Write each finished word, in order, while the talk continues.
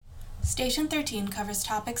Station 13 covers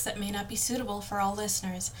topics that may not be suitable for all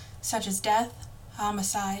listeners, such as death,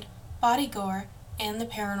 homicide, body gore, and the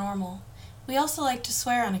paranormal. We also like to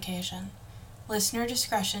swear on occasion. Listener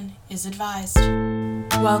discretion is advised.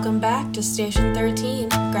 Welcome back to Station 13.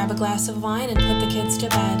 Grab a glass of wine and put the kids to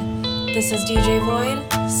bed. This is DJ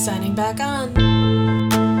Void, signing back on.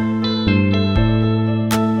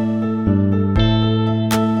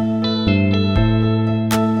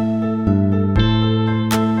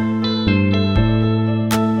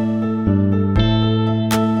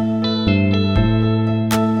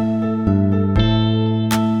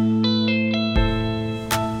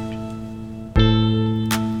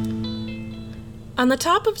 On the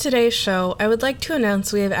top of today's show, I would like to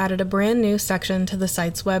announce we have added a brand new section to the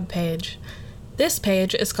site's webpage. This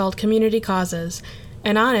page is called Community Causes,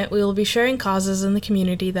 and on it we will be sharing causes in the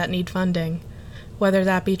community that need funding, whether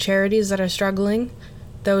that be charities that are struggling,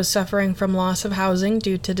 those suffering from loss of housing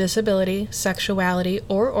due to disability, sexuality,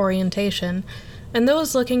 or orientation, and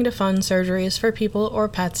those looking to fund surgeries for people or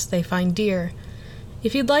pets they find dear.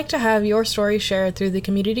 If you'd like to have your story shared through the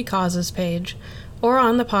Community Causes page, or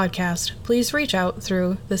on the podcast, please reach out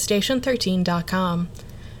through thestation13.com.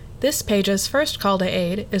 This page's first call to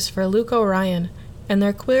aid is for Luke O'Ryan and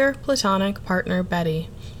their queer platonic partner Betty.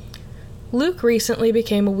 Luke recently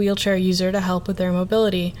became a wheelchair user to help with their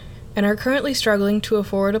mobility and are currently struggling to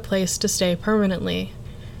afford a place to stay permanently.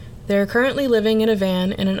 They are currently living in a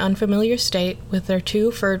van in an unfamiliar state with their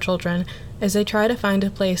 2 fur children as they try to find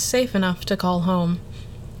a place safe enough to call home.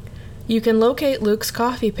 You can locate Luke's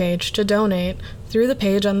Ko-fi page to donate through the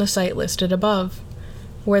page on the site listed above,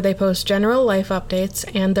 where they post general life updates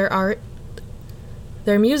and their art.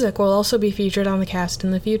 Their music will also be featured on the cast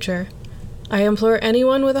in the future. I implore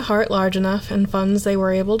anyone with a heart large enough and funds they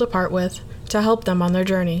were able to part with to help them on their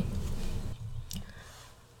journey.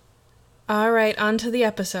 Alright, on to the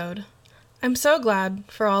episode. I'm so glad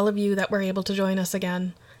for all of you that were able to join us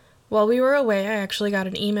again. While we were away, I actually got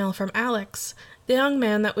an email from Alex, the young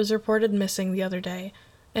man that was reported missing the other day,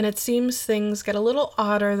 and it seems things get a little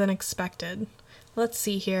odder than expected. Let's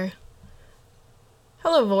see here.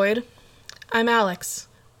 Hello, Void. I'm Alex,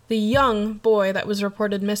 the young boy that was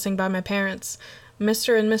reported missing by my parents,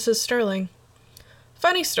 Mr. and Mrs. Sterling.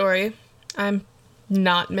 Funny story, I'm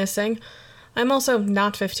not missing. I'm also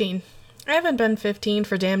not 15. I haven't been 15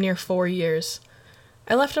 for damn near 4 years.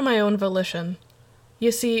 I left on my own volition.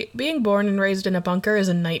 You see, being born and raised in a bunker is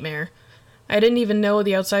a nightmare. I didn't even know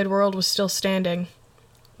the outside world was still standing.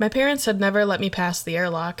 My parents had never let me pass the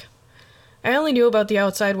airlock. I only knew about the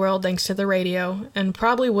outside world thanks to the radio, and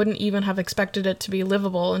probably wouldn't even have expected it to be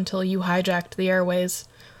livable until you hijacked the airways.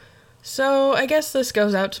 So I guess this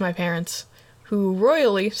goes out to my parents, who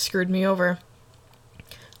royally screwed me over.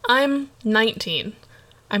 I'm 19.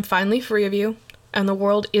 I'm finally free of you, and the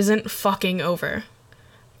world isn't fucking over.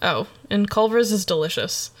 Oh, and Culver's is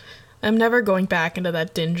delicious. I'm never going back into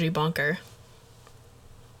that dingy bunker.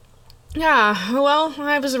 Yeah, well,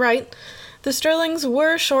 I was right. The Sterlings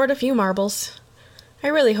were short a few marbles. I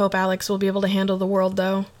really hope Alex will be able to handle the world,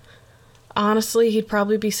 though. Honestly, he'd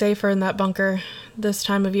probably be safer in that bunker this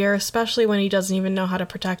time of year, especially when he doesn't even know how to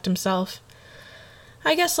protect himself.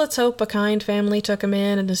 I guess let's hope a kind family took him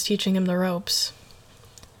in and is teaching him the ropes.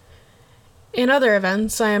 In other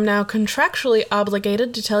events, I am now contractually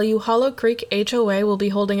obligated to tell you Hollow Creek HOA will be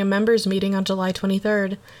holding a members' meeting on July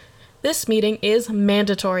 23rd. This meeting is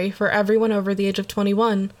mandatory for everyone over the age of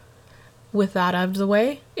 21. With that out of the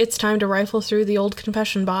way, it's time to rifle through the old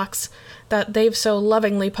confession box that they've so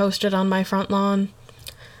lovingly posted on my front lawn.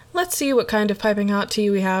 Let's see what kind of piping hot tea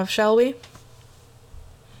we have, shall we?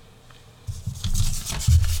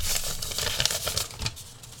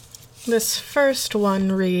 This first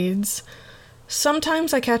one reads,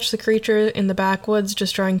 "Sometimes I catch the creature in the backwoods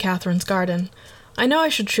destroying Catherine's garden. I know I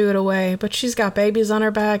should shoo it away, but she's got babies on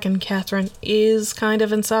her back and Catherine is kind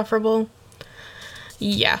of insufferable."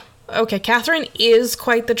 Yeah, okay, Catherine is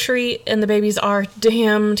quite the treat and the babies are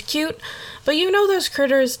damned cute, but you know those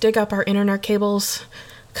critters dig up our internet cables.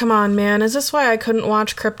 Come on, man, is this why I couldn't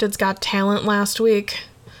watch Cryptid's Got Talent last week?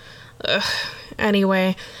 Ugh,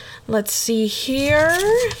 anyway, let's see here.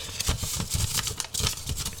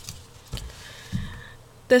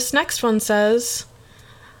 This next one says,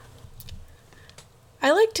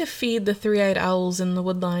 "I like to feed the three-eyed owls in the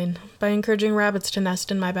woodline by encouraging rabbits to nest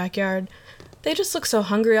in my backyard. They just look so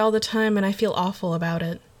hungry all the time and I feel awful about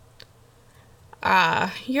it."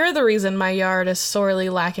 Ah, you're the reason my yard is sorely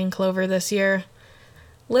lacking clover this year.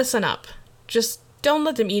 Listen up. Just don't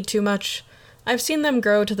let them eat too much. I've seen them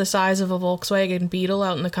grow to the size of a Volkswagen Beetle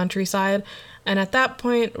out in the countryside, and at that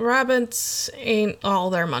point, rabbits ain't all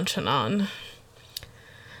they're munching on.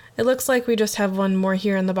 It looks like we just have one more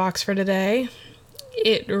here in the box for today.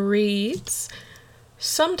 It reads,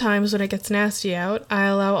 "Sometimes when it gets nasty out, I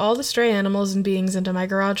allow all the stray animals and beings into my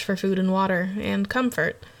garage for food and water, and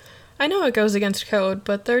comfort. I know it goes against code,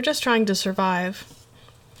 but they're just trying to survive."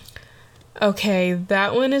 Okay,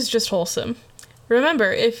 that one is just wholesome.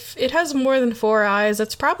 Remember, if it has more than 4 eyes,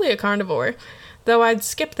 it's probably a carnivore, though I'd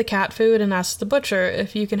skip the cat food and ask the butcher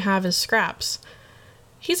if you can have his scraps.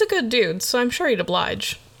 He's a good dude, so I'm sure he'd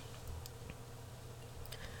oblige.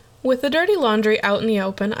 With the dirty laundry out in the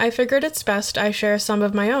open, I figured it's best I share some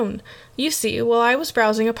of my own. You see, while I was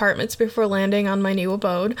browsing apartments before landing on my new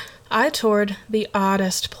abode, I toured the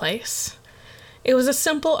oddest place. It was a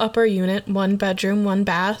simple upper unit, 1 bedroom, 1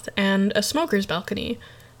 bath, and a smoker's balcony.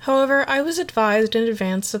 However, I was advised in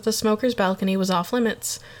advance that the smoker's balcony was off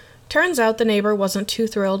limits. Turns out the neighbor wasn't too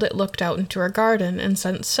thrilled it looked out into her garden and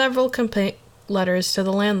sent several complaint letters to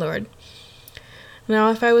the landlord.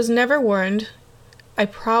 Now, if I was never warned, I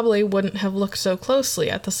probably wouldn't have looked so closely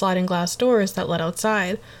at the sliding glass doors that led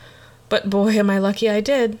outside. But boy, am I lucky I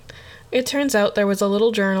did. It turns out there was a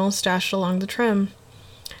little journal stashed along the trim.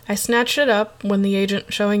 I snatched it up when the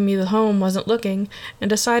agent showing me the home wasn't looking and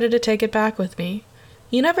decided to take it back with me.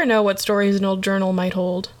 You never know what stories an old journal might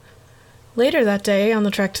hold. Later that day, on the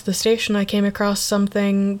trek to the station, I came across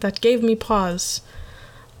something that gave me pause.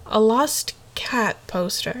 A lost cat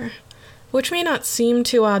poster. Which may not seem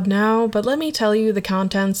too odd now, but let me tell you the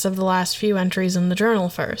contents of the last few entries in the journal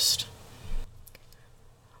first.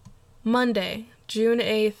 Monday, June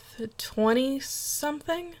 8th,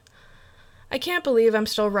 20-something? I can't believe I'm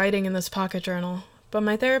still writing in this pocket journal, but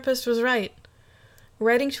my therapist was right.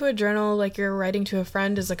 Writing to a journal like you're writing to a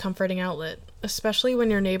friend is a comforting outlet, especially when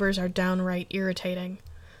your neighbors are downright irritating.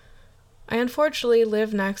 I unfortunately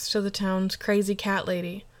live next to the town's crazy cat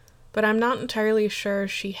lady, but I'm not entirely sure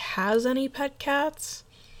she has any pet cats.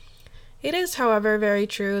 It is, however, very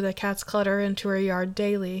true that cats clutter into her yard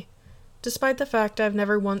daily, despite the fact I've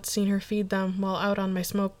never once seen her feed them while out on my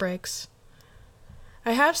smoke breaks.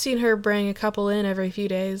 I have seen her bring a couple in every few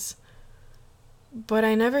days, but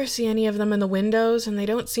I never see any of them in the windows, and they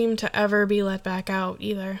don't seem to ever be let back out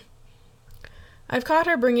either. I've caught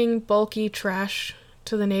her bringing bulky trash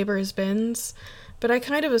to the neighbors' bins, but I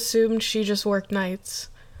kind of assumed she just worked nights.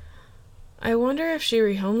 I wonder if she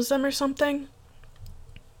rehomes them or something?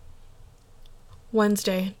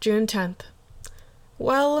 Wednesday, June 10th.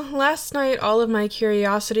 Well, last night all of my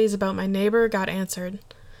curiosities about my neighbor got answered.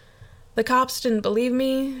 The cops didn't believe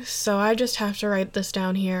me, so I just have to write this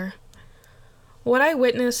down here. What I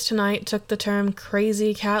witnessed tonight took the term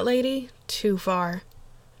crazy cat lady too far.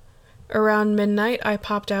 Around midnight, I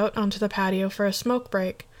popped out onto the patio for a smoke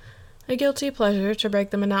break, a guilty pleasure to break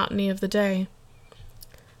the monotony of the day.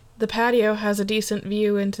 The patio has a decent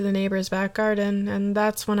view into the neighbor's back garden, and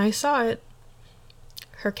that's when I saw it.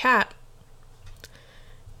 Her cat.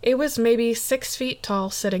 It was maybe 6 feet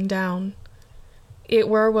tall, sitting down. It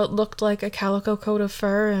wore what looked like a calico coat of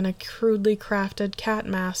fur and a crudely crafted cat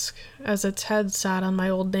mask as its head sat on my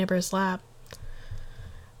old neighbor's lap.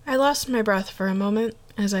 I lost my breath for a moment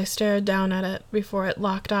as I stared down at it before it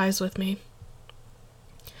locked eyes with me.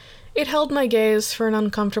 It held my gaze for an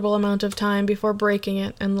uncomfortable amount of time before breaking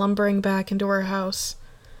it and lumbering back into her house.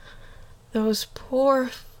 Those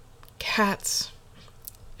poor cats.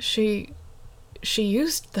 She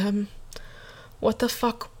used them. What the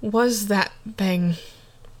fuck was that thing?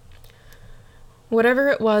 Whatever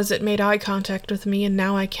it was, it made eye contact with me, and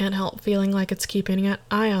now I can't help feeling like it's keeping an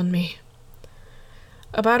eye on me.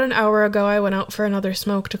 About an hour ago, I went out for another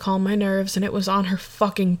smoke to calm my nerves, and it was on her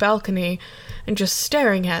fucking balcony and just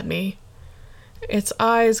staring at me. Its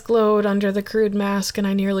eyes glowed under the crude mask, and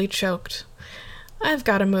I nearly choked. I've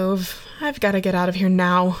got to move. I've got to get out of here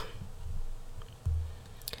now.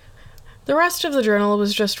 The rest of the journal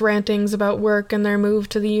was just rantings about work and their move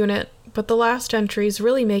to the unit, but the last entries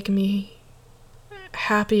really make me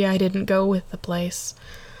happy I didn't go with the place.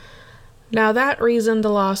 Now that reason the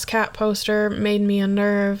lost cat poster made me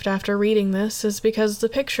unnerved after reading this is because the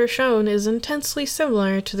picture shown is intensely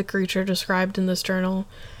similar to the creature described in this journal.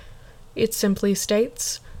 It simply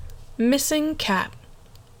states, "Missing cat.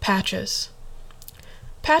 Patches."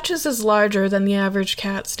 Patches is larger than the average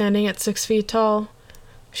cat, standing at 6 feet tall.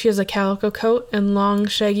 She has a calico coat and long,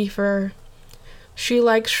 shaggy fur. She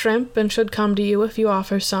likes shrimp and should come to you if you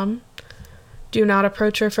offer some. Do not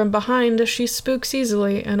approach her from behind, as she spooks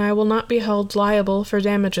easily, and I will not be held liable for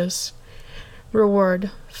damages. Reward,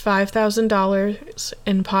 $5,000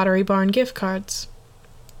 in Pottery Barn gift cards.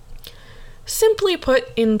 Simply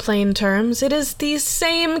put, in plain terms, it is the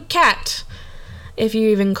same cat, if you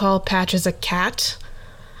even call Patches a cat.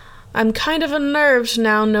 I'm kind of unnerved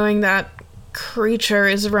now knowing that creature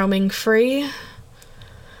is roaming free.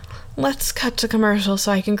 Let's cut to commercial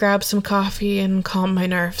so I can grab some coffee and calm my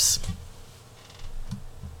nerves.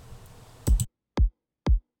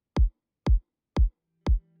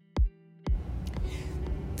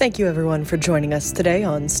 Thank you everyone for joining us today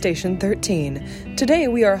on Station 13. Today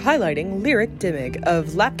we are highlighting Lyric Dimig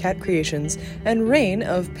of Lapcat Creations and Rain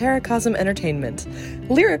of Paracosm Entertainment.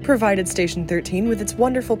 Lyric provided Station 13 with its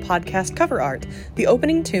wonderful podcast cover art, the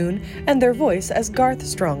opening tune, and their voice as Garth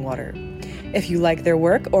Strongwater. If you like their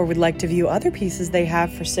work or would like to view other pieces they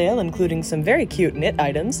have for sale, including some very cute knit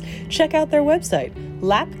items, check out their website,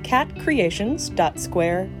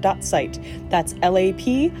 lapcatcreations.square.site. That's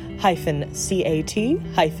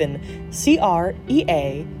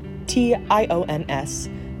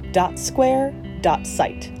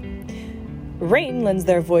LAPCAT-Creations.square.site. Rain lends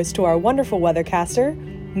their voice to our wonderful weathercaster,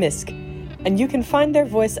 Misk, and you can find their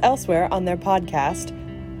voice elsewhere on their podcast,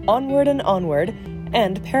 Onward and Onward,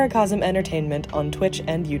 and Paracosm Entertainment on Twitch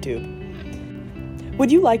and YouTube. Would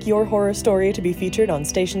you like your horror story to be featured on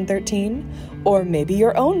Station 13? Or maybe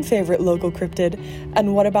your own favorite local cryptid?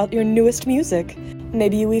 And what about your newest music?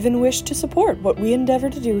 Maybe you even wish to support what we endeavor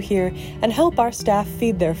to do here and help our staff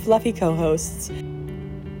feed their fluffy co-hosts.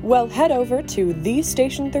 Well, head over to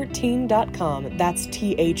thestation13.com. That's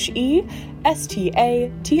TheStation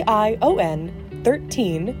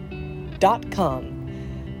 13.com.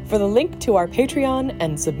 for the link to our Patreon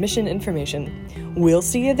and submission information. We'll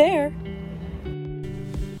see you there!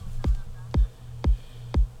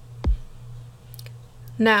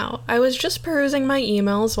 Now, I was just perusing my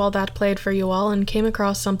emails while that played for you all and came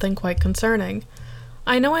across something quite concerning.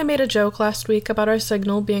 I know I made a joke last week about our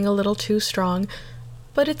signal being a little too strong,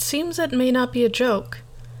 but it seems it may not be a joke.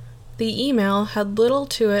 The email had little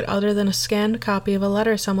to it other than a scanned copy of a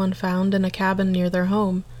letter someone found in a cabin near their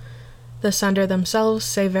home. The sender themselves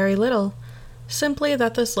say very little, simply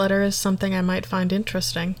that this letter is something I might find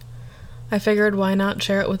interesting. I figured why not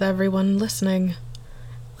share it with everyone listening.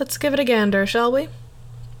 Let's give it a gander, shall we?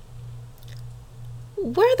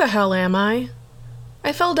 Where the hell am I?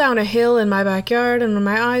 I fell down a hill in my backyard, and when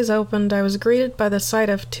my eyes opened, I was greeted by the sight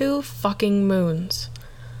of 2 fucking moons.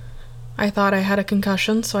 I thought I had a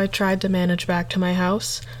concussion, so I tried to manage back to my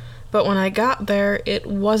house, but when I got there, it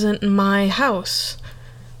wasn't my house.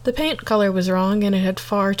 The paint color was wrong, and it had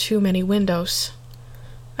far too many windows.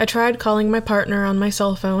 I tried calling my partner on my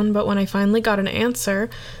cell phone, but when I finally got an answer,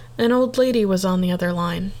 an old lady was on the other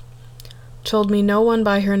line. Told me no one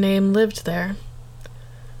by her name lived there.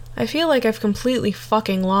 I feel like I've completely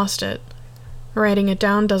fucking lost it. Writing it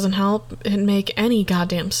down doesn't help it make any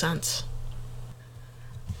goddamn sense.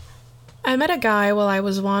 I met a guy while I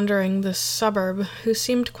was wandering this suburb who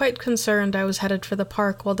seemed quite concerned I was headed for the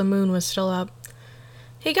park while the moon was still up.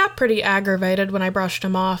 He got pretty aggravated when I brushed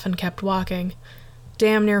him off and kept walking.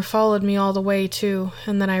 Damn near followed me all the way, too,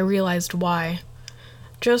 and then I realized why.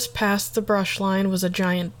 Just past the brush line was a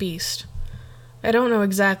giant beast. I don't know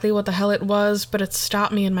exactly what the hell it was, but it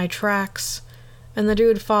stopped me in my tracks, and the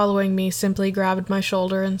dude following me simply grabbed my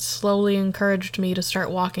shoulder and slowly encouraged me to start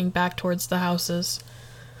walking back towards the houses.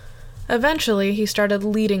 Eventually, he started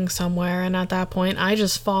leading somewhere, and at that point, I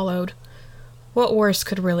just followed. What worse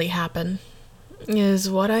could really happen? Is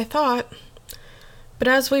what I thought. But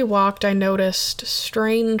as we walked, I noticed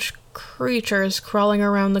strange creatures crawling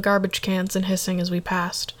around the garbage cans and hissing as we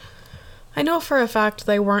passed. I know for a fact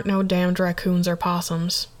they weren't no damned raccoons or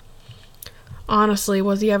possums. Honestly,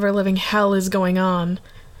 what the ever-living hell is going on?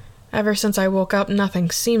 Ever since I woke up, nothing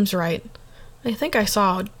seems right. I think I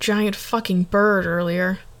saw a giant fucking bird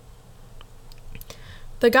earlier.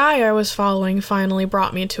 The guy I was following finally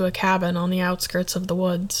brought me to a cabin on the outskirts of the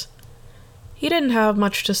woods. He didn't have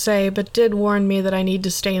much to say, but did warn me that I need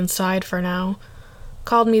to stay inside for now.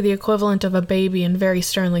 Called me the equivalent of a baby and very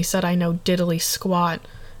sternly said I know diddly squat,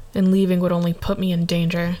 and leaving would only put me in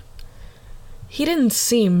danger. He didn't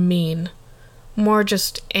seem mean, more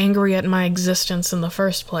just angry at my existence in the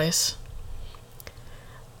first place.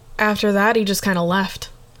 After that, he just kinda left.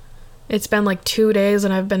 It's been like 2 days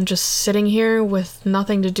and I've been just sitting here with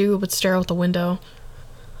nothing to do but stare out the window.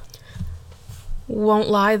 Won't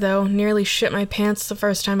lie though, nearly shit my pants the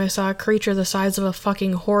first time I saw a creature the size of a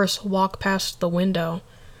fucking horse walk past the window.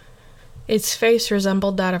 Its face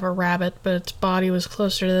resembled that of a rabbit, but its body was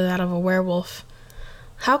closer to that of a werewolf.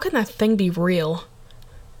 How can that thing be real?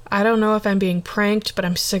 I don't know if I'm being pranked, but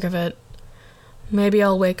I'm sick of it. Maybe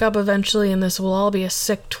I'll wake up eventually and this will all be a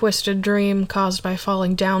sick, twisted dream caused by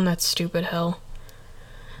falling down that stupid hill.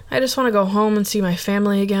 I just want to go home and see my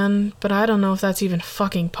family again, but I don't know if that's even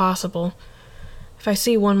fucking possible. If I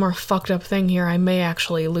see one more fucked up thing here, I may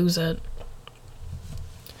actually lose it.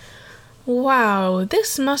 Wow,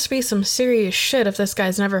 this must be some serious shit if this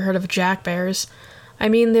guy's never heard of jack bears. I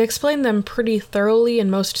mean, they explain them pretty thoroughly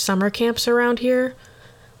in most summer camps around here.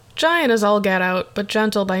 Giant as all get out, but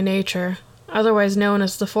gentle by nature, otherwise known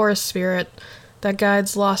as the forest spirit that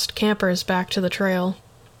guides lost campers back to the trail.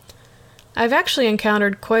 I've actually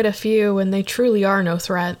encountered quite a few, and they truly are no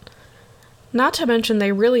threat. Not to mention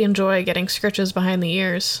they really enjoy getting scritches behind the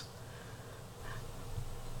ears.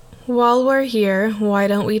 While we're here, why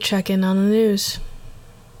don't we check in on the news?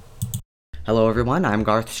 Hello everyone, I'm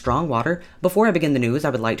Garth Strongwater. Before I begin the news, I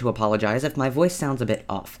would like to apologize if my voice sounds a bit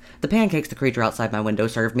off. The pancakes the creature outside my window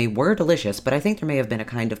served me were delicious, but I think there may have been a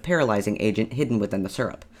kind of paralyzing agent hidden within the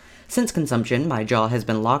syrup. Since consumption, my jaw has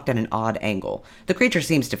been locked at an odd angle. The creature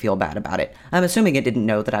seems to feel bad about it. I'm assuming it didn't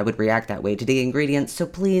know that I would react that way to the ingredients, so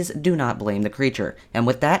please do not blame the creature. And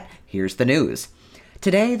with that, here's the news.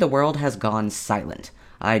 Today, the world has gone silent.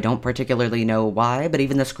 I don't particularly know why, but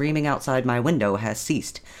even the screaming outside my window has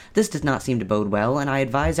ceased. This does not seem to bode well, and I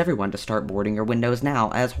advise everyone to start boarding your windows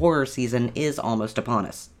now, as horror season is almost upon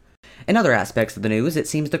us. In other aspects of the news, it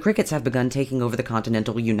seems the crickets have begun taking over the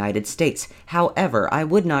continental United States. However, I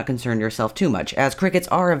would not concern yourself too much, as crickets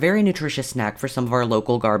are a very nutritious snack for some of our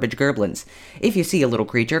local garbage gerblins. If you see a little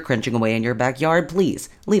creature crunching away in your backyard, please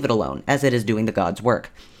leave it alone, as it is doing the God's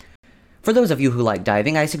work. For those of you who like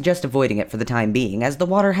diving, I suggest avoiding it for the time being, as the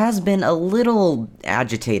water has been a little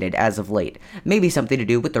agitated as of late. Maybe something to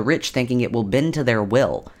do with the rich thinking it will bend to their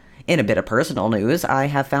will. In a bit of personal news, I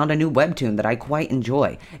have found a new webtoon that I quite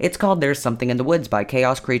enjoy. It's called There's Something in the Woods by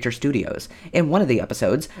Chaos Creature Studios. In one of the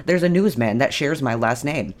episodes, there's a newsman that shares my last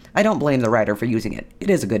name. I don't blame the writer for using it.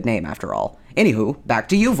 It is a good name, after all. Anywho, back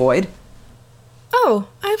to you, Void. Oh,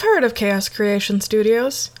 I've heard of Chaos Creation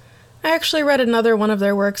Studios. I actually read another one of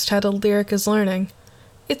their works titled Lyric is Learning.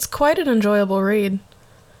 It's quite an enjoyable read.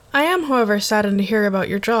 I am, however, saddened to hear about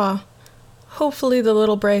your jaw. Hopefully the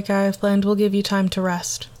little break I have planned will give you time to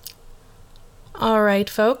rest. Alright,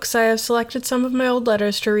 folks, I have selected some of my old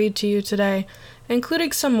letters to read to you today,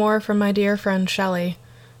 including some more from my dear friend Shelley.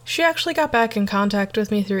 She actually got back in contact with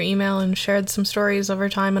me through email and shared some stories of her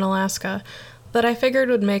time in Alaska that I figured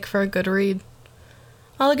would make for a good read.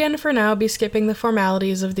 I'll again for now be skipping the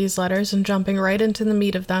formalities of these letters and jumping right into the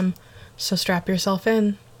meat of them, so strap yourself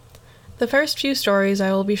in. The first few stories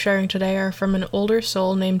I will be sharing today are from an older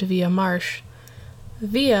soul named Via Marsh.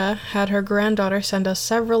 Via had her granddaughter send us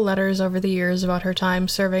several letters over the years about her time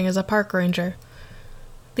serving as a park ranger.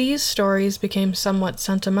 These stories became somewhat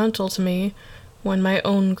sentimental to me when my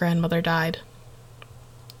own grandmother died.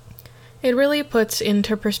 It really puts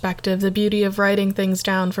into perspective the beauty of writing things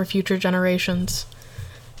down for future generations.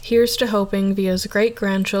 Here's to hoping Via's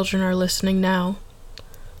great-grandchildren are listening now.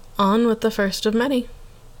 On with the first of many.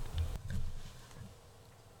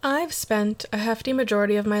 I've spent a hefty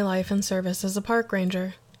majority of my life in service as a park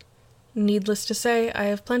ranger. Needless to say, I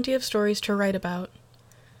have plenty of stories to write about.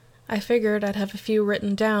 I figured I'd have a few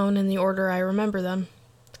written down in the order I remember them.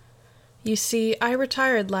 You see, I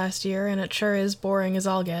retired last year, and it sure is boring as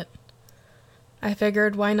all get. I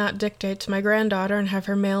figured why not dictate to my granddaughter and have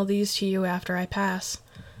her mail these to you after I pass.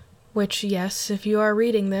 Which, yes, if you are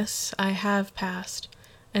reading this, I have passed,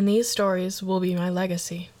 and these stories will be my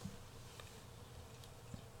legacy.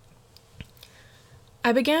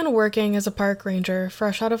 I began working as a park ranger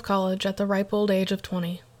fresh out of college at the ripe old age of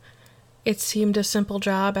 20. It seemed a simple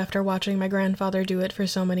job after watching my grandfather do it for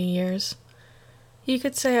so many years. You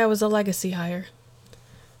could say I was a legacy hire.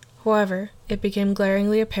 However, it became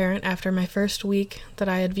glaringly apparent after my first week that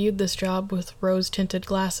I had viewed this job with rose-tinted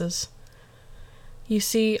glasses. You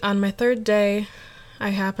see, on my third day, I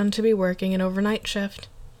happened to be working an overnight shift.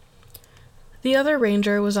 The other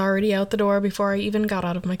ranger was already out the door before I even got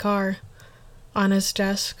out of my car. On his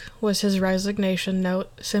desk was his resignation note,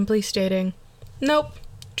 simply stating, "Nope,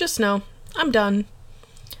 just no, I'm done,"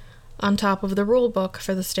 on top of the rule book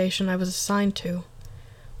for the station I was assigned to.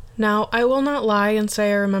 Now, I will not lie and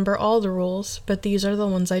say I remember all the rules, but these are the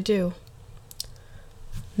ones I do.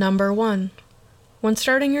 Number 1. When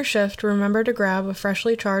starting your shift, remember to grab a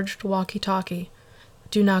freshly charged walkie-talkie.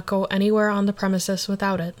 Do not go anywhere on the premises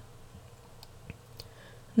without it.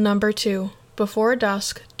 Number 2. Before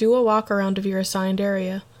dusk, do a walk around of your assigned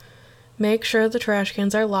area. Make sure the trash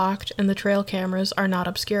cans are locked and the trail cameras are not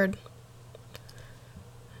obscured.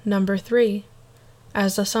 Number 3.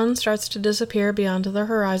 As the sun starts to disappear beyond the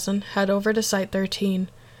horizon, head over to Site 13.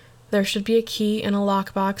 There should be a key in a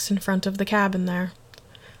lockbox in front of the cabin there.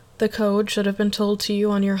 The code should have been told to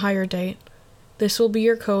you on your hire date. This will be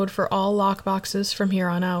your code for all lockboxes from here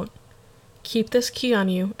on out. Keep this key on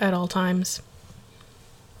you at all times.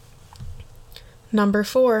 Number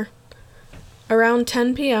 4. Around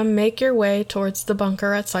 10 p.m., make your way towards the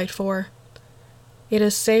bunker at Site 4. It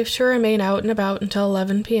is safe to remain out and about until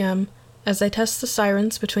 11 p.m., as they test the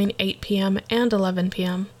sirens between 8 p.m. and 11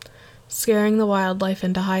 p.m., scaring the wildlife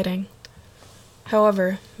into hiding.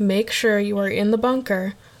 However, make sure you are in the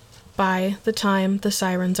bunker by the time the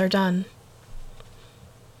sirens are done.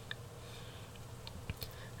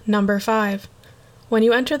 Number 5. When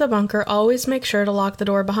you enter the bunker, always make sure to lock the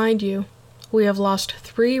door behind you. We have lost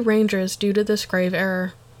 3 rangers due to this grave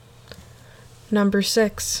error. Number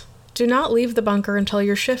 6. Do not leave the bunker until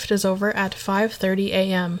your shift is over at 5:30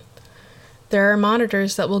 a.m. There are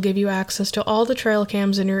monitors that will give you access to all the trail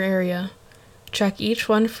cams in your area. Check each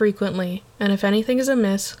one frequently, and if anything is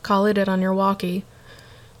amiss, call it in on your walkie.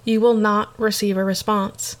 You will not receive a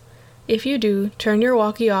response. If you do, turn your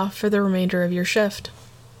walkie off for the remainder of your shift.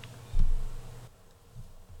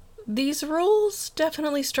 These rules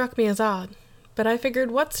definitely struck me as odd, but I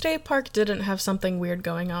figured what state park didn't have something weird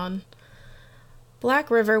going on? Black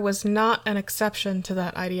River was not an exception to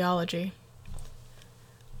that ideology.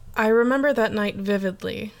 I remember that night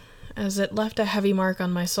vividly, as it left a heavy mark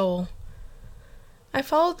on my soul. I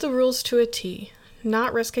followed the rules to a T,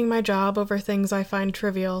 not risking my job over things I find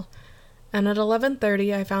trivial, and at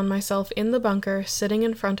 11:30 I found myself in the bunker sitting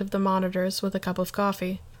in front of the monitors with a cup of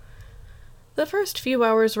coffee. The first few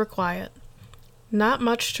hours were quiet. Not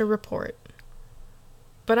much to report.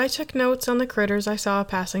 But I took notes on the critters I saw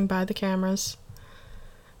passing by the cameras.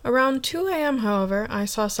 Around 2 a.m., however, I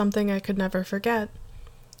saw something I could never forget.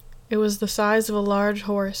 It was the size of a large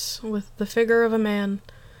horse, with the figure of a man,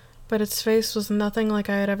 but its face was nothing like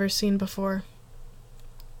I had ever seen before.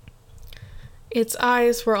 Its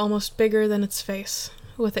eyes were almost bigger than its face,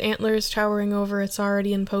 with antlers towering over its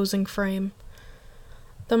already imposing frame.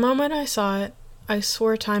 The moment I saw it, I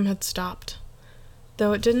swore time had stopped,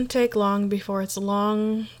 though it didn't take long before its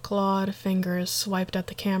long, clawed fingers swiped at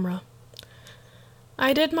the camera.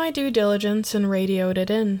 I did my due diligence and radioed it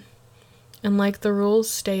in, and like the rules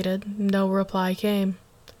stated, no reply came.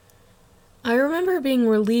 I remember being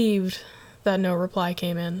relieved that no reply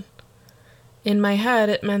came in. In my head,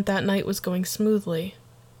 it meant that night was going smoothly.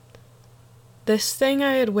 This thing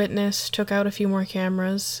I had witnessed took out a few more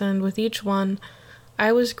cameras, and with each one,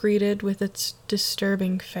 I was greeted with its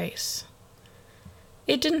disturbing face.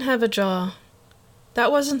 It didn't have a jaw.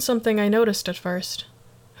 That wasn't something I noticed at first.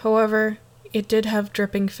 However, it did have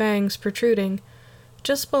dripping fangs protruding,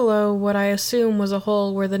 just below what I assume was a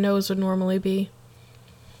hole where the nose would normally be.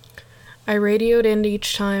 I radioed in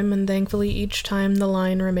each time, and thankfully each time the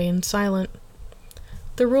line remained silent.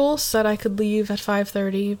 The rules said I could leave at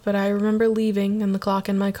 5:30, but I remember leaving and the clock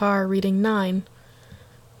in my car reading 9.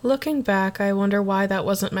 Looking back, I wonder why that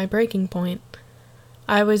wasn't my breaking point.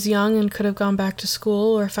 I was young and could have gone back to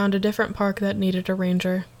school or found a different park that needed a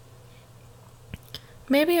ranger.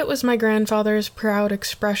 Maybe it was my grandfather's proud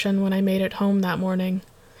expression when I made it home that morning.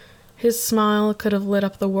 His smile could have lit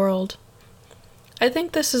up the world. I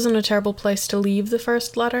think this isn't a terrible place to leave the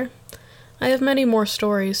first letter. I have many more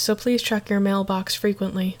stories, so please check your mailbox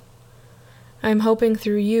frequently. I'm hoping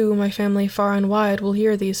through you, my family far and wide will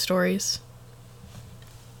hear these stories.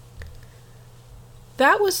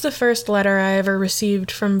 That was the first letter I ever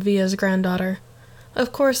received from Via's granddaughter.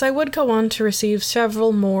 Of course, I would go on to receive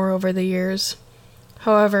several more over the years.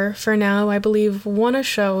 However, for now, I believe one a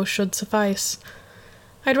show should suffice.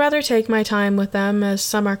 I'd rather take my time with them, as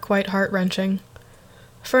some are quite heart-wrenching.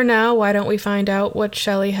 For now, why don't we find out what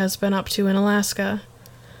Shelley has been up to in Alaska?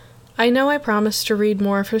 I know I promised to read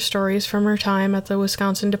more of her stories from her time at the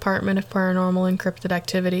Wisconsin Department of Paranormal and Cryptid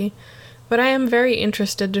Activity, but I am very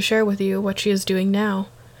interested to share with you what she is doing now.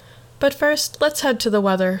 But first, let's head to the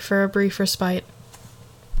weather for a brief respite.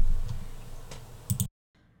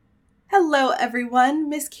 Hello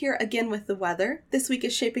everyone, Misk here again with the weather. This week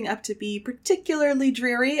is shaping up to be particularly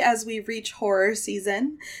dreary as we reach horror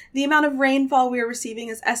season. The amount of rainfall we are receiving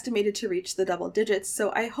is estimated to reach the double digits,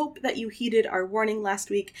 so I hope that you heeded our warning last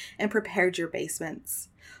week and prepared your basements.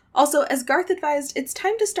 Also, as Garth advised, it's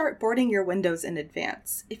time to start boarding your windows in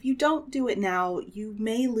advance. If you don't do it now, you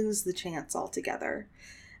may lose the chance altogether.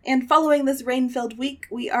 And following this rain-filled week,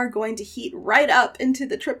 we are going to heat right up into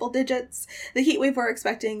the triple digits. The heat wave we're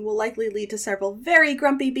expecting will likely lead to several very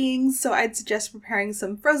grumpy beings, so I'd suggest preparing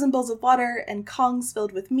some frozen bowls of water and kongs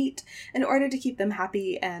filled with meat in order to keep them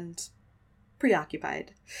happy and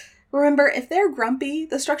preoccupied. Remember, if they're grumpy,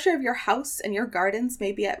 the structure of your house and your gardens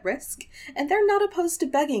may be at risk, and they're not opposed to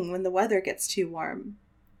begging when the weather gets too warm.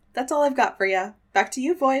 That's all I've got for you. Back to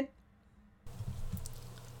you, Void.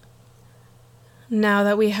 Now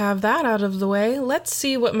that we have that out of the way, let's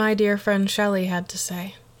see what my dear friend Shelley had to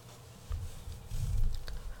say.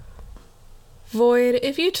 Void,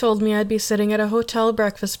 if you told me I'd be sitting at a hotel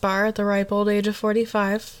breakfast bar at the ripe old age of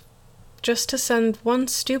 45, just to send one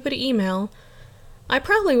stupid email, I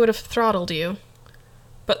probably would have throttled you.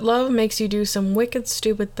 But love makes you do some wicked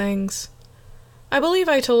stupid things. I believe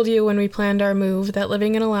I told you when we planned our move that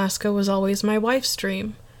living in Alaska was always my wife's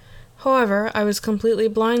dream. However, I was completely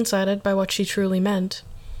blindsided by what she truly meant.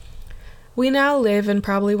 We now live in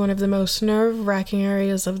probably one of the most nerve-wracking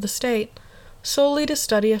areas of the state, solely to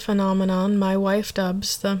study a phenomenon my wife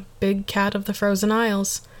dubs the Big Cat of the Frozen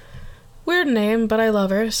Isles. Weird name, but I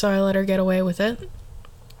love her, so I let her get away with it.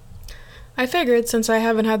 I figured, since I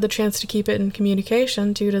haven't had the chance to keep it in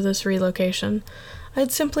communication due to this relocation,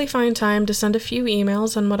 I'd simply find time to send a few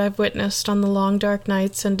emails on what I've witnessed on the long dark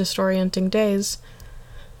nights and disorienting days.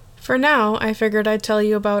 For now, I figured I'd tell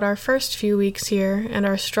you about our first few weeks here and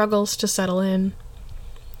our struggles to settle in.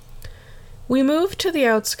 We moved to the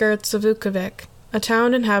outskirts of Ukavik, a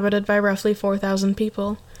town inhabited by roughly 4,000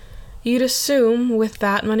 people. You'd assume, with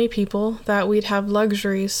that many people, that we'd have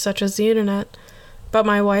luxuries such as the internet, but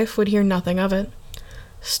my wife would hear nothing of it.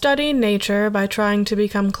 Study nature by trying to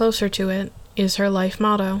become closer to it is her life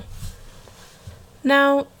motto.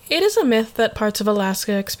 Now, it is a myth that parts of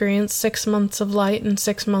Alaska experience 6 months of light and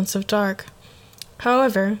 6 months of dark.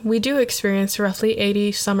 However, we do experience roughly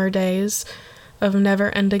 80 summer days of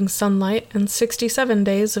never-ending sunlight and 67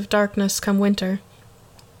 days of darkness come winter.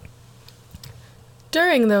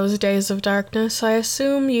 During those days of darkness, I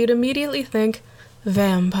assume you'd immediately think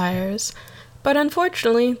vampires, but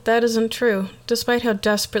unfortunately, that isn't true, despite how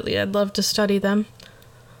desperately I'd love to study them.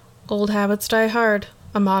 Old habits die hard,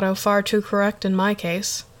 a motto far too correct in my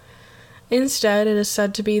case. Instead, it is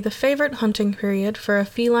said to be the favorite hunting period for a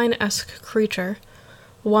feline-esque creature,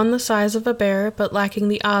 one the size of a bear but lacking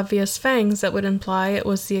the obvious fangs that would imply it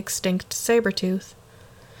was the extinct saber-tooth.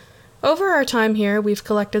 Over our time here, we've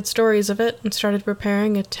collected stories of it and started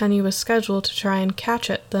preparing a tenuous schedule to try and catch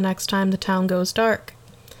it the next time the town goes dark.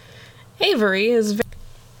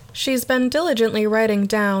 She's been diligently writing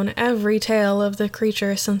down every tale of the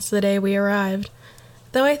creature since the day we arrived,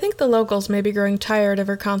 though I think the locals may be growing tired of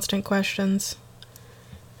her constant questions.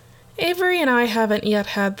 Avery and I haven't yet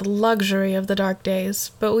had the luxury of the dark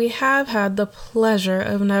days, but we have had the pleasure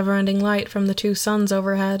of never-ending light from the 2 suns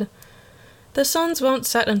overhead. The suns won't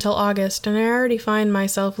set until August, and I already find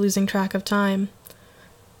myself losing track of time.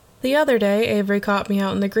 The other day, Avery caught me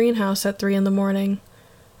out in the greenhouse at 3 a.m.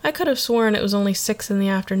 I could have sworn it was only 6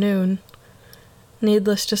 p.m.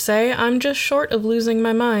 Needless to say, I'm just short of losing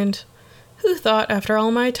my mind. Who thought, after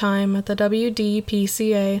all my time at the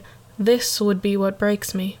WDPCA, this would be what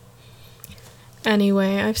breaks me?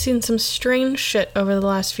 Anyway, I've seen some strange shit over the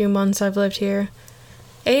last few months I've lived here.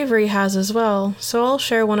 Avery has as well, so I'll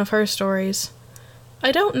share one of her stories.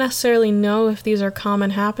 I don't necessarily know if these are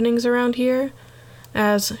common happenings around here,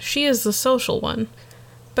 as she is the social one,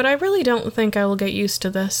 but I really don't think I will get used to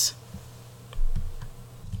this.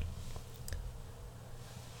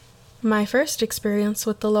 My first experience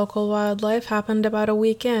with the local wildlife happened about a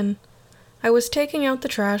week in. I was taking out the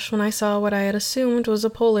trash when I saw what I had assumed was a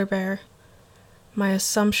polar bear. My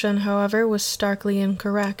assumption, however, was starkly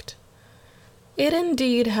incorrect. It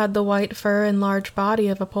indeed had the white fur and large body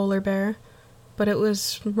of a polar bear, but it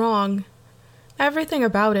was wrong. Everything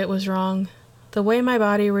about it was wrong. The way my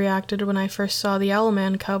body reacted when I first saw the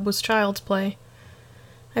owlman cub was child's play.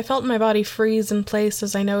 I felt my body freeze in place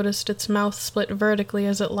as I noticed its mouth split vertically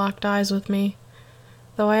as it locked eyes with me,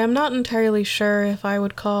 though I am not entirely sure if I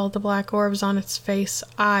would call the black orbs on its face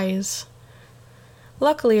eyes.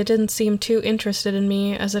 Luckily, it didn't seem too interested in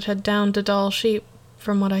me, as it had downed a doll sheep,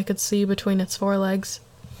 from what I could see between its forelegs.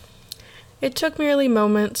 It took merely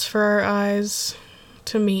moments for our eyes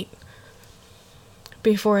to meet,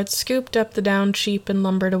 before it scooped up the downed sheep and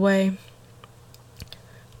lumbered away.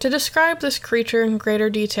 To describe this creature in greater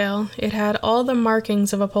detail, it had all the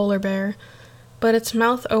markings of a polar bear, but its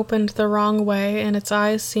mouth opened the wrong way and its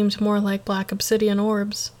eyes seemed more like black obsidian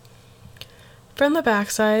orbs. From the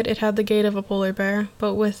backside, it had the gait of a polar bear,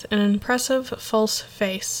 but with an impressive false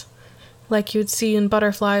face, like you'd see in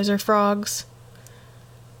butterflies or frogs.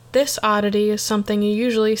 This oddity is something you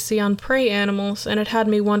usually see on prey animals, and it had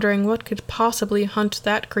me wondering what could possibly hunt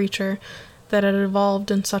that creature that had evolved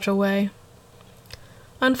in such a way.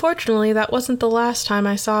 Unfortunately, that wasn't the last time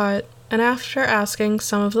I saw it, and after asking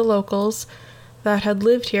some of the locals that had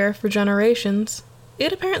lived here for generations,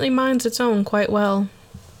 it apparently minds its own quite well.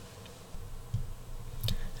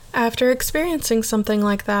 After experiencing something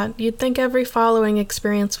like that, you'd think every following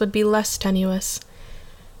experience would be less tenuous.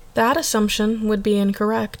 That assumption would be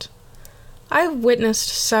incorrect. I've witnessed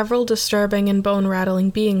several disturbing and bone-rattling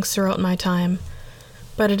beings throughout my time,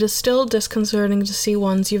 but it is still disconcerting to see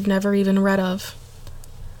ones you've never even read of.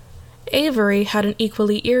 Avery had an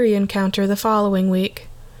equally eerie encounter the following week.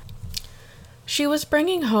 She was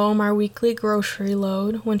bringing home our weekly grocery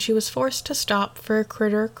load when she was forced to stop for a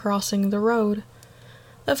critter crossing the road.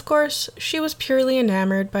 Of course, she was purely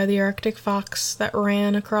enamored by the Arctic fox that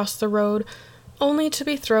ran across the road, only to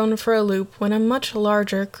be thrown for a loop when a much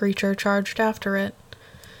larger creature charged after it.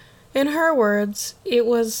 In her words, it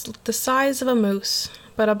was the size of a moose,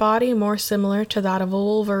 but a body more similar to that of a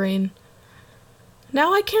wolverine.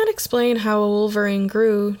 Now I can't explain how a wolverine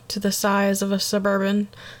grew to the size of a suburban,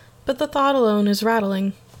 but the thought alone is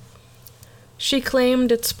rattling. She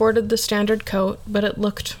claimed it sported the standard coat, but it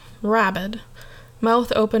looked rabid,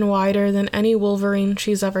 mouth open wider than any wolverine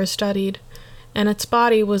she's ever studied, and its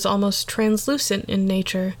body was almost translucent in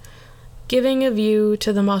nature, giving a view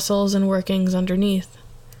to the muscles and workings underneath.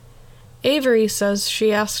 Avery says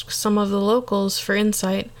she asked some of the locals for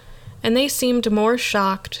insight, and they seemed more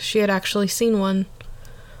shocked she had actually seen one.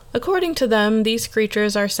 According to them, these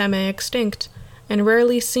creatures are semi-extinct, and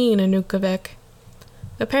rarely seen in Nunavik.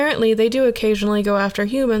 Apparently, they do occasionally go after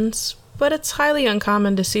humans, but it's highly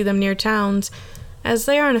uncommon to see them near towns, as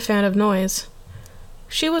they aren't a fan of noise.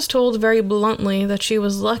 She was told very bluntly that she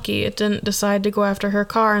was lucky it didn't decide to go after her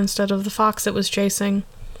car instead of the fox it was chasing.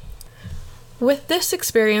 With this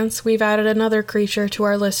experience, we've added another creature to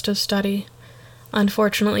our list of study.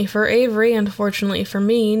 Unfortunately for Avery and fortunately for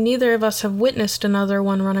me, neither of us have witnessed another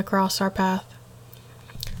one run across our path.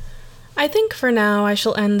 I think for now I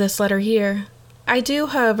shall end this letter here. I do,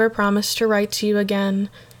 however, promise to write to you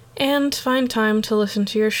again, and find time to listen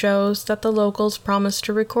to your shows that the locals promised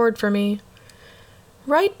to record for me.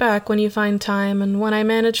 Write back when you find time, and when I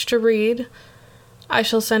manage to read, I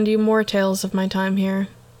shall send you more tales of my time here.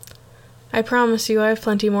 I promise you I have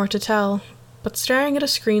plenty more to tell, but staring at a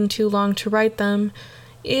screen too long to write them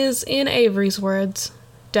is, in Avery's words,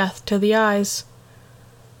 death to the eyes.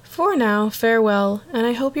 For now, farewell, and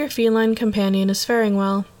I hope your feline companion is faring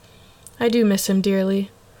well. I do miss him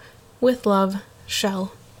dearly. With love,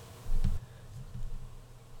 Shell.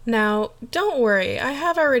 Now, don't worry, I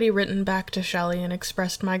have already written back to Shelley and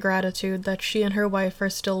expressed my gratitude that she and her wife are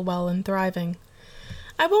still well and thriving.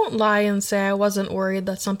 I won't lie and say I wasn't worried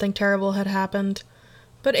that something terrible had happened,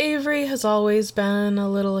 but Avery has always been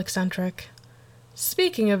a little eccentric.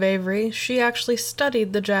 Speaking of Avery, she actually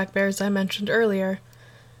studied the jack bears I mentioned earlier.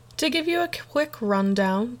 To give you a quick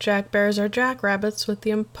rundown, jack bears are jackrabbits with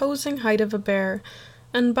the imposing height of a bear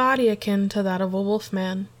and body akin to that of a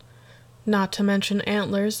wolfman, not to mention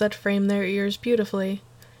antlers that frame their ears beautifully.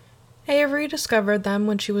 Avery discovered them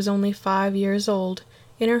when she was only 5 years old,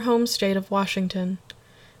 in her home state of Washington.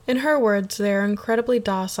 In her words, they are incredibly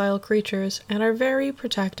docile creatures and are very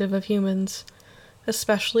protective of humans,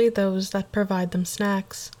 especially those that provide them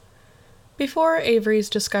snacks. Before Avery's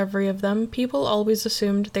discovery of them, people always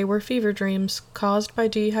assumed they were fever dreams caused by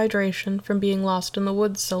dehydration from being lost in the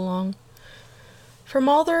woods so long. From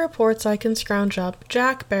all the reports I can scrounge up,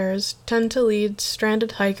 jack bears tend to lead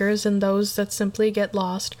stranded hikers and those that simply get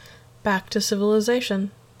lost back to civilization,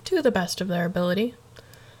 to the best of their ability.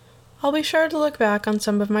 I'll be sure to look back on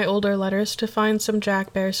some of my older letters to find some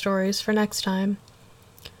jack bear stories for next time.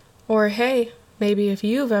 Or hey, maybe if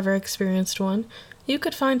you've ever experienced one, you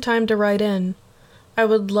could find time to write in. I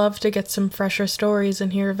would love to get some fresher stories in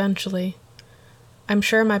here eventually. I'm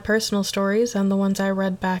sure my personal stories and the ones I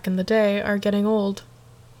read back in the day are getting old.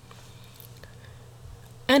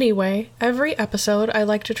 Anyway, every episode I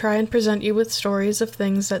like to try and present you with stories of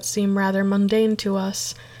things that seem rather mundane to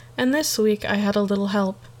us, and this week I had a little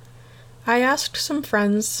help. I asked some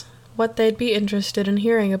friends what they'd be interested in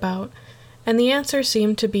hearing about, and the answer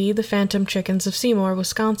seemed to be the phantom chickens of Seymour,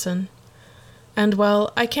 Wisconsin. And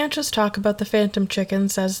well, I can't just talk about the phantom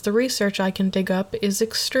chickens as the research I can dig up is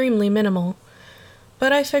extremely minimal.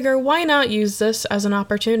 But I figure why not use this as an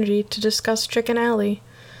opportunity to discuss Chicken Alley,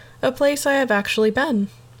 a place I have actually been.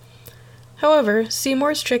 However,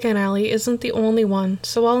 Seymour's Chicken Alley isn't the only one,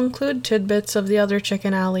 so I'll include tidbits of the other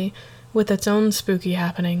Chicken Alley with its own spooky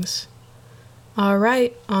happenings.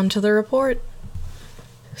 Alright, on to the report.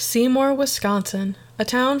 Seymour, Wisconsin, a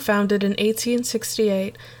town founded in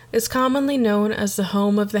 1868, is commonly known as the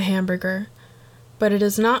home of the hamburger, but it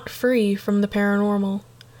is not free from the paranormal.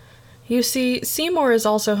 You see, Seymour is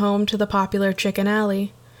also home to the popular Chicken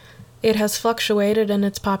Alley. It has fluctuated in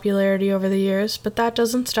its popularity over the years, but that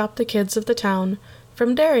doesn't stop the kids of the town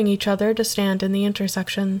from daring each other to stand in the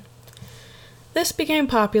intersection. This became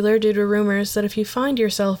popular due to rumors that if you find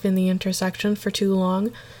yourself in the intersection for too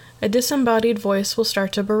long, a disembodied voice will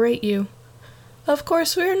start to berate you. Of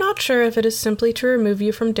course, we are not sure if it is simply to remove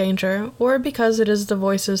you from danger, or because it is the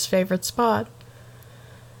voice's favorite spot.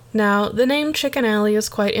 Now, the name Chicken Alley is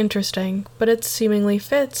quite interesting, but it seemingly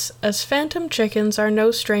fits, as phantom chickens are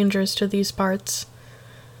no strangers to these parts.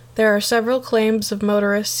 There are several claims of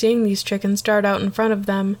motorists seeing these chickens dart out in front of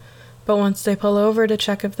them, but once they pull over to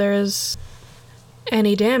check if there is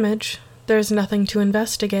any damage, there's nothing to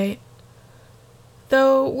investigate.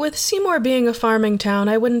 Though, with Seymour being a farming town,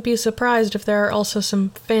 I wouldn't be surprised if there are also some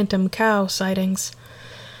phantom cow sightings.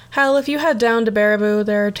 Hell, if you head down to Baraboo,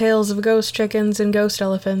 there are tales of ghost chickens and ghost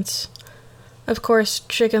elephants. Of course,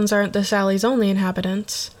 chickens aren't this alley's only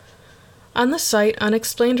inhabitants. On the site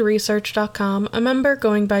unexplainedresearch.com, a member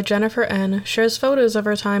going by Jennifer N. shares photos of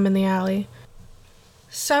her time in the alley.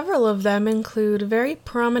 Several of them include very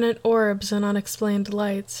prominent orbs and unexplained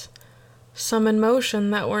lights, some in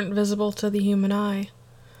motion that weren't visible to the human eye.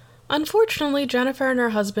 Unfortunately, Jennifer and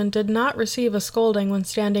her husband did not receive a scolding when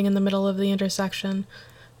standing in the middle of the intersection,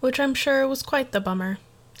 which I'm sure was quite the bummer.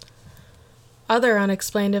 Other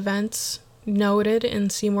unexplained events noted in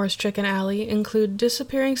Seymour's Chicken Alley include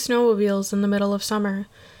disappearing snowmobiles in the middle of summer,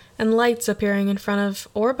 and lights appearing in front of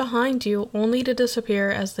or behind you only to disappear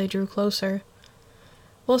as they drew closer.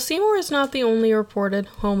 While Seymour is not the only reported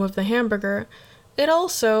home of the hamburger, it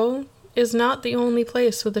also is not the only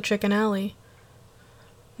place with a chicken alley.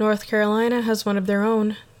 North Carolina has one of their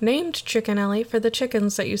own, named Chicken Alley for the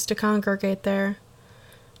chickens that used to congregate there.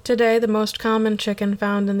 Today, the most common chicken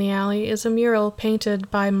found in the alley is a mural painted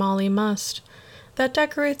by Molly Must that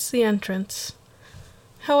decorates the entrance.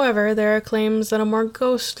 However, there are claims that a more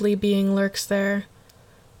ghostly being lurks there.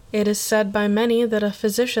 It is said by many that a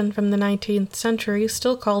physician from the 19th century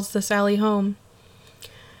still calls this alley home.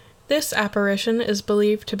 This apparition is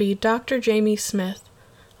believed to be Dr. Jamie Smith,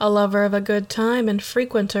 a lover of a good time and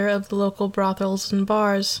frequenter of the local brothels and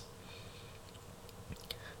bars.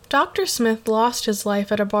 Dr. Smith lost his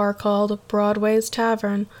life at a bar called Broadway's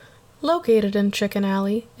Tavern, located in Chicken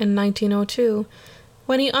Alley, in 1902,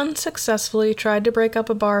 when he unsuccessfully tried to break up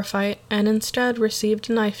a bar fight and instead received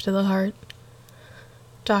a knife to the heart.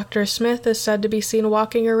 Dr. Smith is said to be seen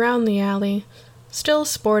walking around the alley, still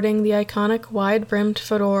sporting the iconic wide-brimmed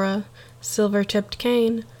fedora, silver-tipped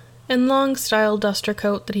cane, and long-style duster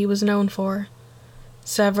coat that he was known for.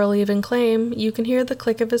 Several even claim you can hear the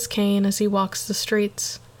click of his cane as he walks the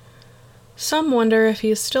streets. Some wonder if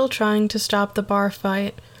he is still trying to stop the bar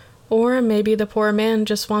fight, or maybe the poor man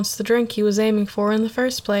just wants the drink he was aiming for in the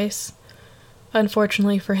first place.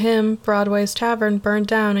 Unfortunately for him, Broadway's Tavern burned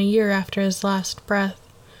down a year after his last breath.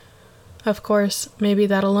 Of course, maybe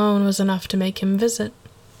that alone was enough to make him visit.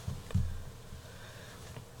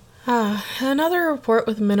 Another report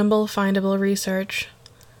with minimal findable research.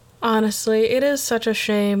 Honestly, it is such a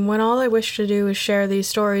shame when all I wish to do is share these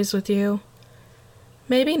stories with you.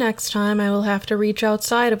 Maybe next time I will have to reach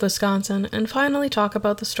outside of Wisconsin and finally talk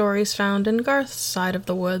about the stories found in Garth's side of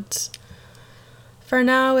the woods. For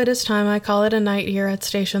now, it is time I call it a night here at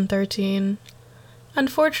Station 13.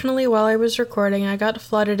 Unfortunately, while I was recording, I got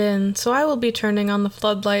flooded in, so I will be turning on the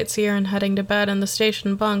floodlights here and heading to bed in the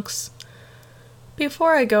station bunks.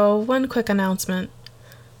 Before I go, one quick announcement.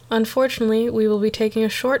 Unfortunately, we will be taking a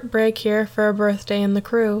short break here for a birthday in the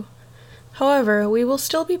crew. However, we will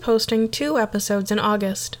still be posting 2 episodes in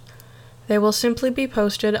August. They will simply be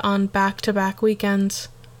posted on back-to-back weekends.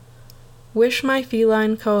 Wish my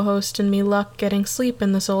feline co-host and me luck getting sleep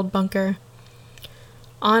in this old bunker.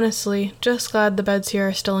 Honestly, just glad the beds here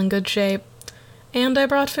are still in good shape. And I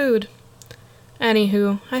brought food.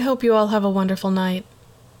 Anywho, I hope you all have a wonderful night.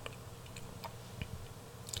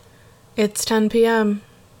 It's 10 p.m.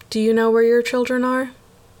 Do you know where your children are?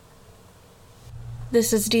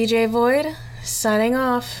 This is DJ Void, signing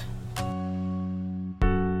off.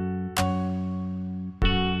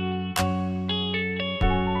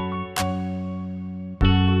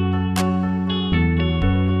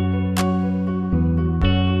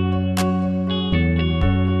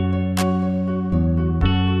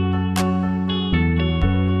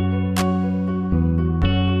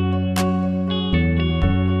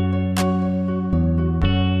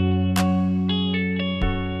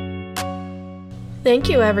 Thank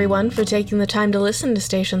you, everyone, for taking the time to listen to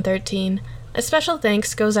Station 13. A special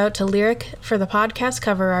thanks goes out to Lyric for the podcast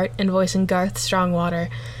cover art and voicing Garth Strongwater.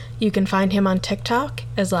 You can find him on TikTok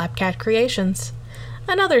as Lapcat Creations.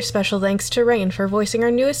 Another special thanks to Rain for voicing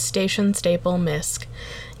our newest station staple, Misk.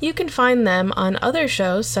 You can find them on other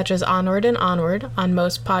shows such as Onward and Onward on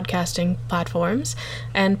most podcasting platforms,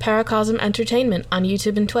 and Paracosm Entertainment on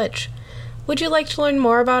YouTube and Twitch. Would you like to learn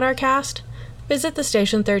more about our cast? Visit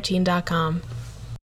thestation13.com.